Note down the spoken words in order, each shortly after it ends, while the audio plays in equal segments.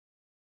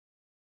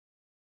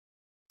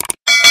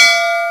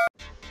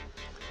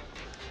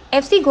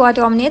FC Goa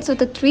dominates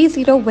with a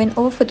 3-0 win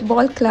over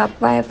Futebol Club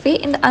YFA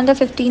in the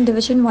Under-15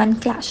 Division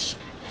 1 clash.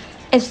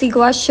 FC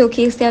Goa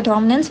showcased their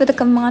dominance with a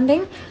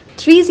commanding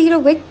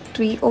 3-0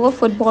 victory over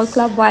Futebol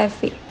Club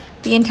YFA.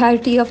 The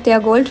entirety of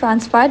their goal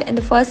transpired in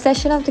the first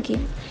session of the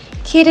game.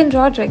 Caden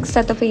Rodriguez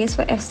set the pace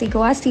for FC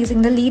Goa,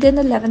 seizing the lead in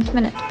the 11th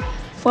minute.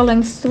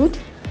 Following suit,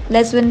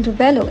 Leswin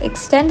Rubello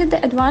extended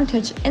the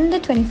advantage in the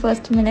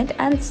 21st minute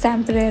and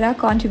Sam Pereira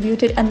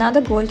contributed another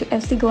goal to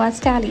FC Goa's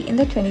tally in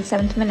the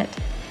 27th minute.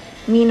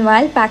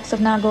 Meanwhile, Pax of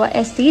Nagoa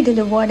SC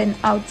delivered an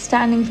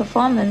outstanding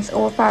performance,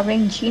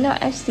 overpowering Gino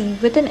FC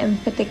with an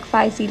emphatic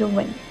 5-0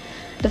 win.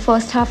 The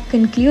first half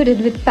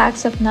concluded with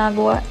Pax of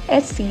Nagoa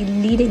SC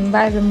leading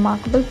by a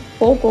remarkable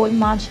 4-goal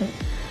margin.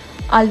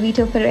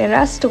 Alvito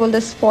Pereira stole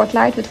the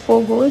spotlight with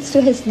 4 goals to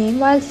his name,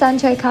 while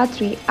Sanjay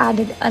Khatri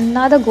added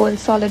another goal,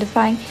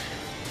 solidifying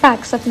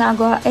Pax of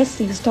Nagoa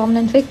SC's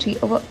dominant victory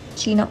over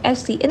Gino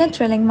FC in a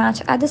thrilling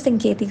match at the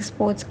Sinquetim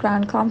Sports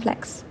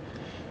Complex.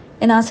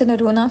 In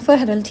Aruna for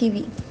Herald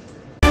TV.